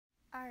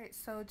Alright,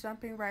 so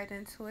jumping right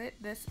into it,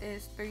 this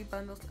is 3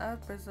 bundles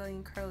of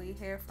Brazilian curly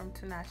hair from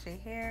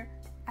Tinashe Hair.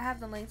 I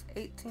have the lengths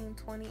 18,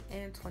 20,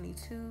 and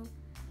 22.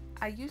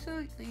 I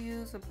usually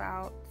use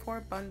about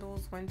 4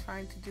 bundles when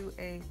trying to do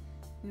a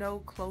no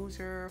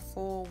closure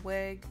full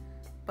wig,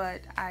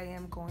 but I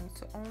am going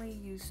to only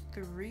use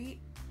 3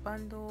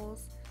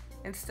 bundles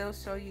and still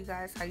show you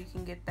guys how you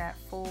can get that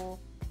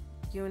full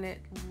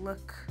unit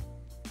look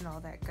and all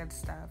that good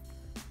stuff.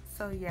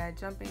 So yeah,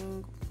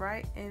 jumping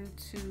right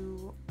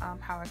into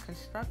how I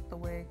construct the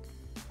wig,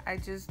 I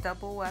just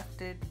double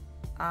wefted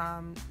 2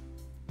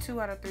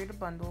 out of 3 of the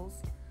bundles,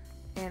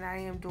 and I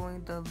am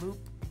doing the loop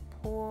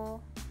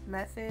pull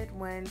method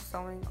when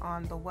sewing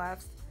on the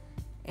wefts.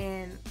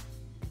 And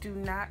do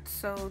not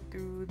sew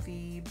through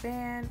the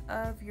band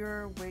of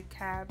your wig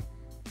cap.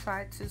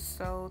 Try to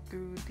sew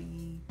through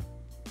the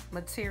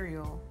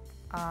material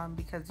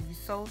because if you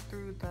sew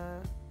through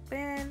the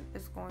band,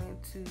 it's going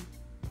to,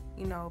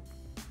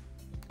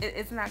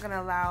 it's not going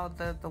to allow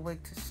the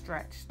wig to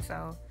stretch.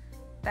 So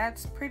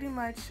that's pretty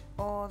much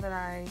all that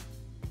I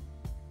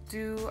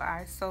do.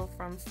 I sew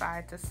from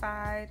side to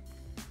side.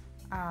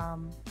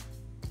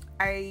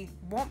 I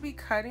won't be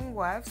cutting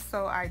wefts,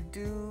 so I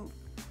do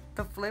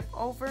the flip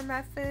over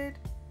method.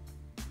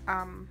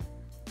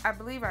 I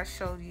believe I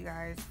showed you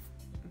guys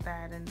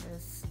that in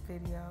this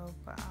video,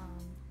 but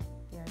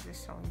yeah,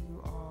 just showing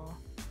you all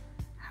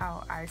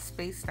how I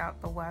spaced out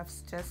the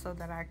wefts just so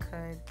that I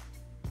could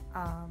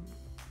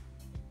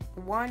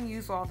one,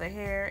 use all the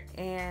hair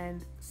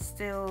and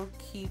still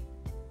keep,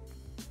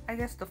 I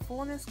guess, the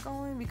fullness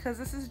going, because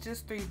this is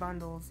just 3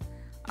 bundles.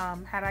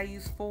 Had I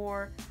used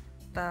 4,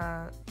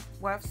 the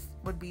wefts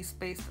would be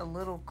spaced a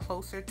little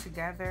closer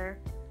together,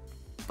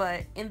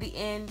 but in the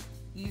end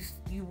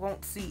you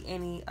won't see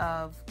any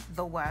of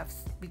the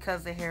wefts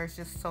because the hair is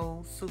just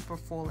so super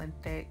full and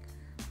thick.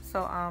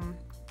 So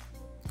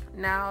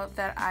now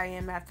that I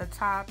am at the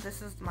top,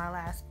 this is my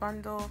last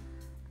bundle.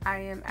 I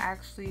am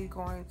actually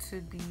going to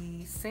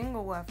be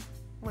single weft.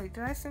 Wait,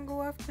 did I single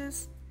weft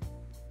this?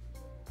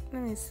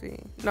 Let me see.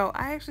 No,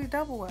 I actually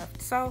double weft.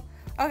 So,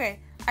 okay,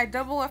 I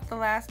double weft the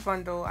last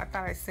bundle. I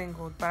thought I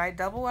singled, but I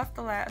double weft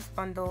the last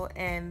bundle,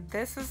 and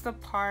this is the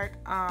part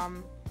I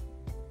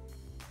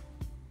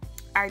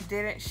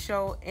didn't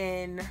show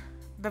in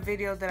the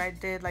video that I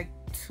did like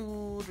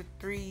 2 to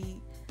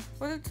 3,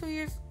 was it 2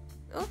 years?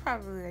 It was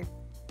probably like,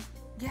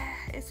 yeah,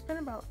 it's been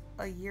about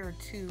a year or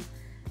 2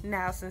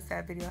 now since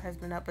that video has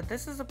been up, but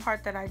this is the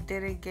part that I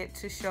didn't get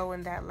to show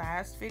in that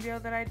last video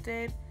that I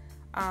did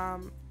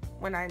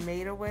when I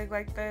made a wig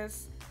like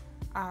this.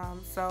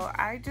 So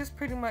I just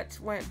pretty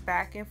much went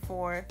back and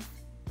forth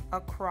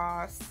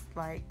across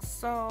like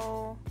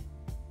so,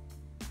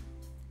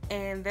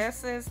 and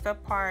this is the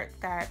part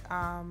that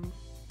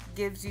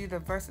gives you the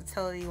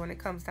versatility when it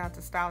comes down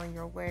to styling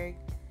your wig.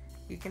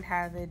 You can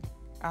have it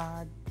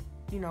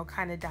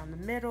kind of down the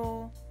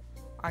middle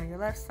on your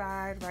left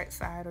side, right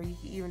side, or you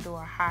can even do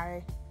a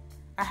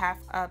half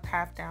up,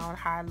 half down,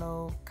 high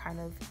low kind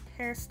of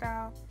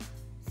hairstyle.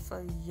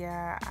 So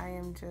yeah, I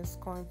am just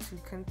going to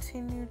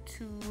continue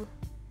to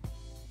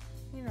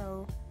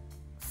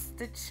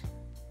stitch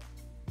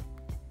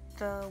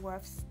the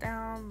wefts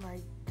down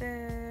like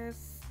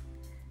this.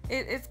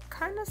 It's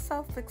kind of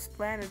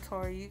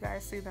self-explanatory. You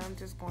guys see that I'm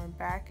just going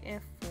back and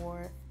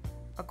forth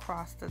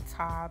across the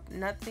top.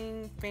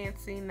 Nothing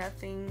fancy,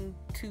 nothing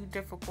too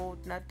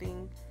difficult,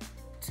 nothing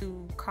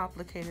too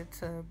complicated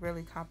to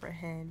really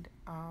comprehend.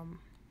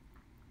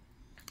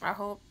 I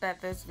hope that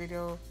this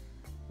video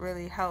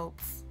really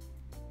helps,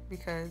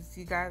 because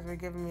you guys were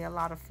giving me a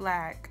lot of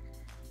flack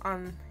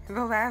on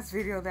the last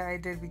video that I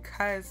did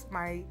because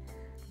my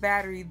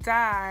battery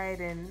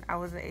died and I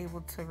wasn't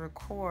able to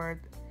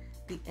record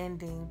the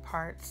ending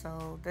part.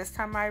 So this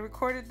time I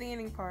recorded the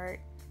ending part,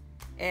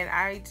 and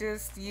I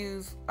just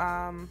used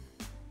a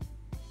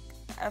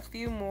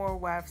few more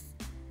wefts,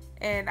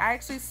 and I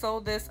actually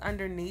sewed this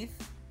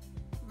underneath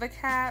the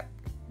cap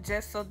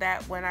just so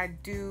that when I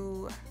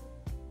do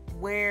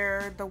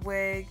wear the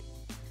wig,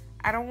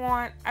 I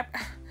want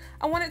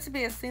it to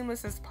be as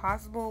seamless as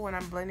possible when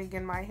I'm blending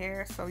in my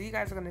hair. So you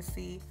guys are gonna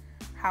see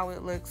how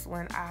it looks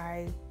when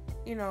I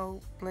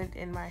blend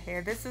in my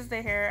hair. This is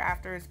the hair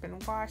after it's been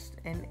washed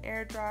and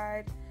air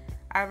dried.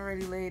 I've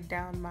already laid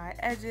down my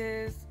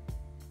edges,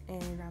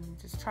 and I'm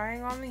just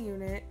trying on the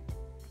unit,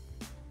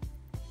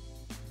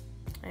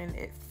 and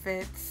it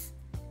fits.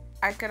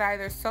 I could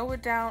either sew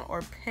it down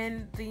or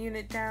pin the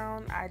unit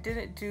down. I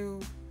didn't do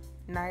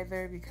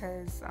neither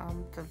because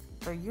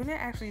the unit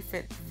actually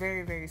fits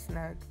very, very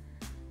snug.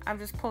 I'm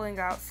just pulling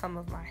out some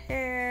of my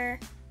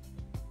hair.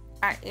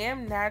 I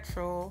am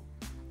natural,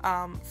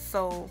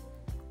 so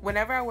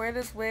whenever I wear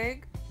this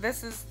wig,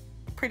 this is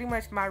pretty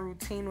much my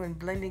routine when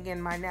blending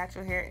in my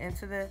natural hair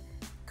into the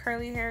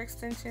curly hair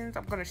extensions.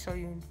 I'm going to show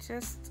you in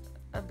just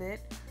a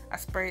bit. I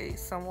spray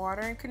some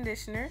water and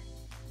conditioner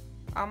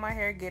on my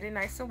hair, get it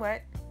nice and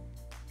wet,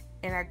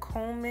 and I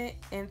comb it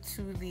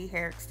into the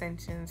hair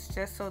extensions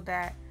just so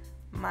that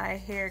my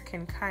hair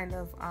can kind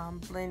of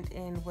blend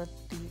in with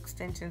the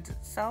extensions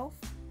itself.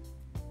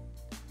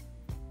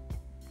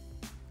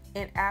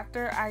 And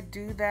after I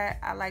do that,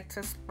 I like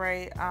to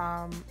spray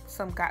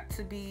some Got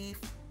To Be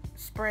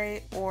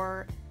spray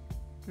or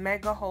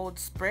Mega Hold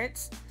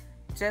Spritz,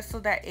 just so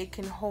that it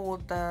can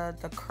hold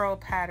the curl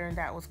pattern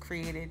that was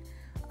created.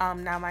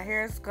 Now my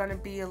hair is gonna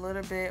be a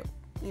little bit,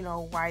 you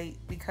know, white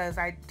because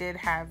I did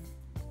have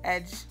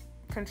edge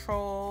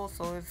control,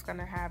 so it's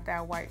gonna have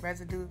that white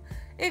residue.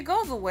 It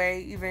goes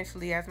away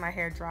eventually as my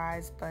hair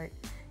dries, but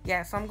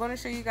yeah, so I'm going to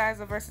show you guys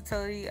the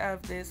versatility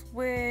of this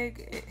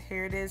wig.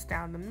 Here it is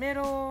down the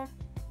middle,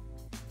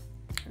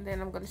 and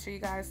then I'm going to show you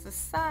guys the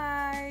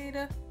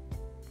side,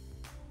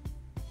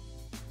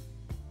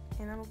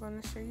 and I'm going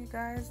to show you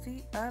guys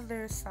the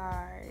other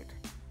side.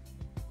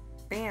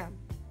 Bam,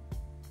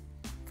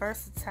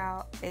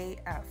 versatile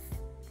AF.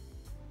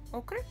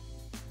 Okay.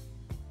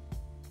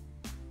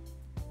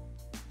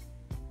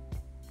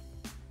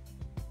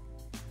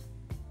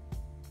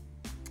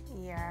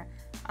 Yeah,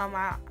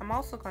 I'm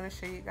also going to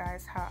show you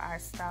guys how I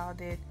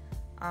styled it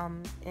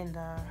in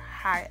the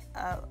high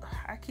up,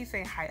 I keep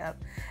saying high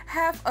up,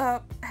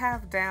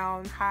 half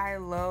down, high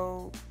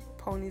low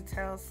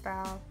ponytail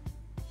style.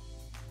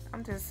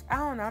 I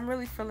don't know, I'm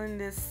really feeling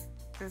this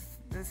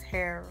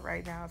hair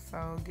right now,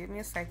 so give me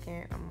a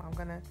second.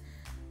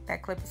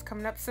 That clip is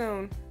coming up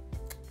soon.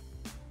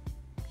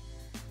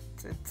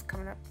 It's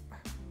coming up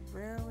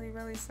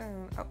really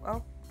soon.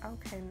 Oh,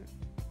 okay,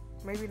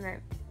 maybe not.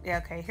 Yeah,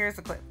 okay, here's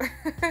the clip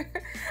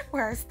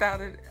where I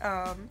styled it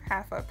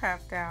half up,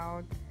 half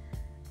down.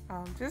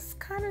 Just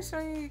kind of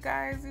showing you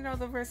guys, you know,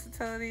 the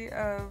versatility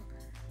of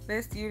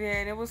this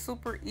unit. It was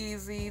super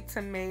easy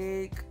to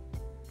make.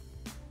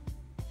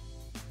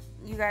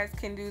 You guys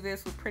can do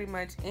this with pretty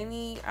much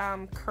any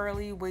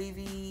curly,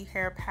 wavy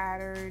hair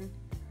pattern.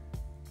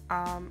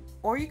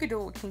 Or you could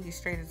do it with kinky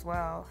straight as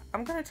well.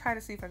 I'm gonna try to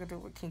see if I can do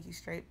it with kinky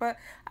straight, but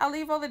I'll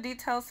leave all the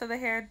details to the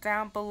hair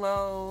down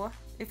below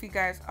if you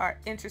guys are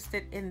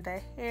interested in the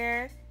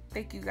hair.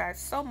 Thank you guys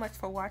so much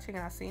for watching,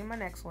 and I'll see you in my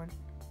next one.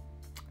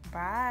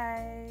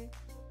 Bye.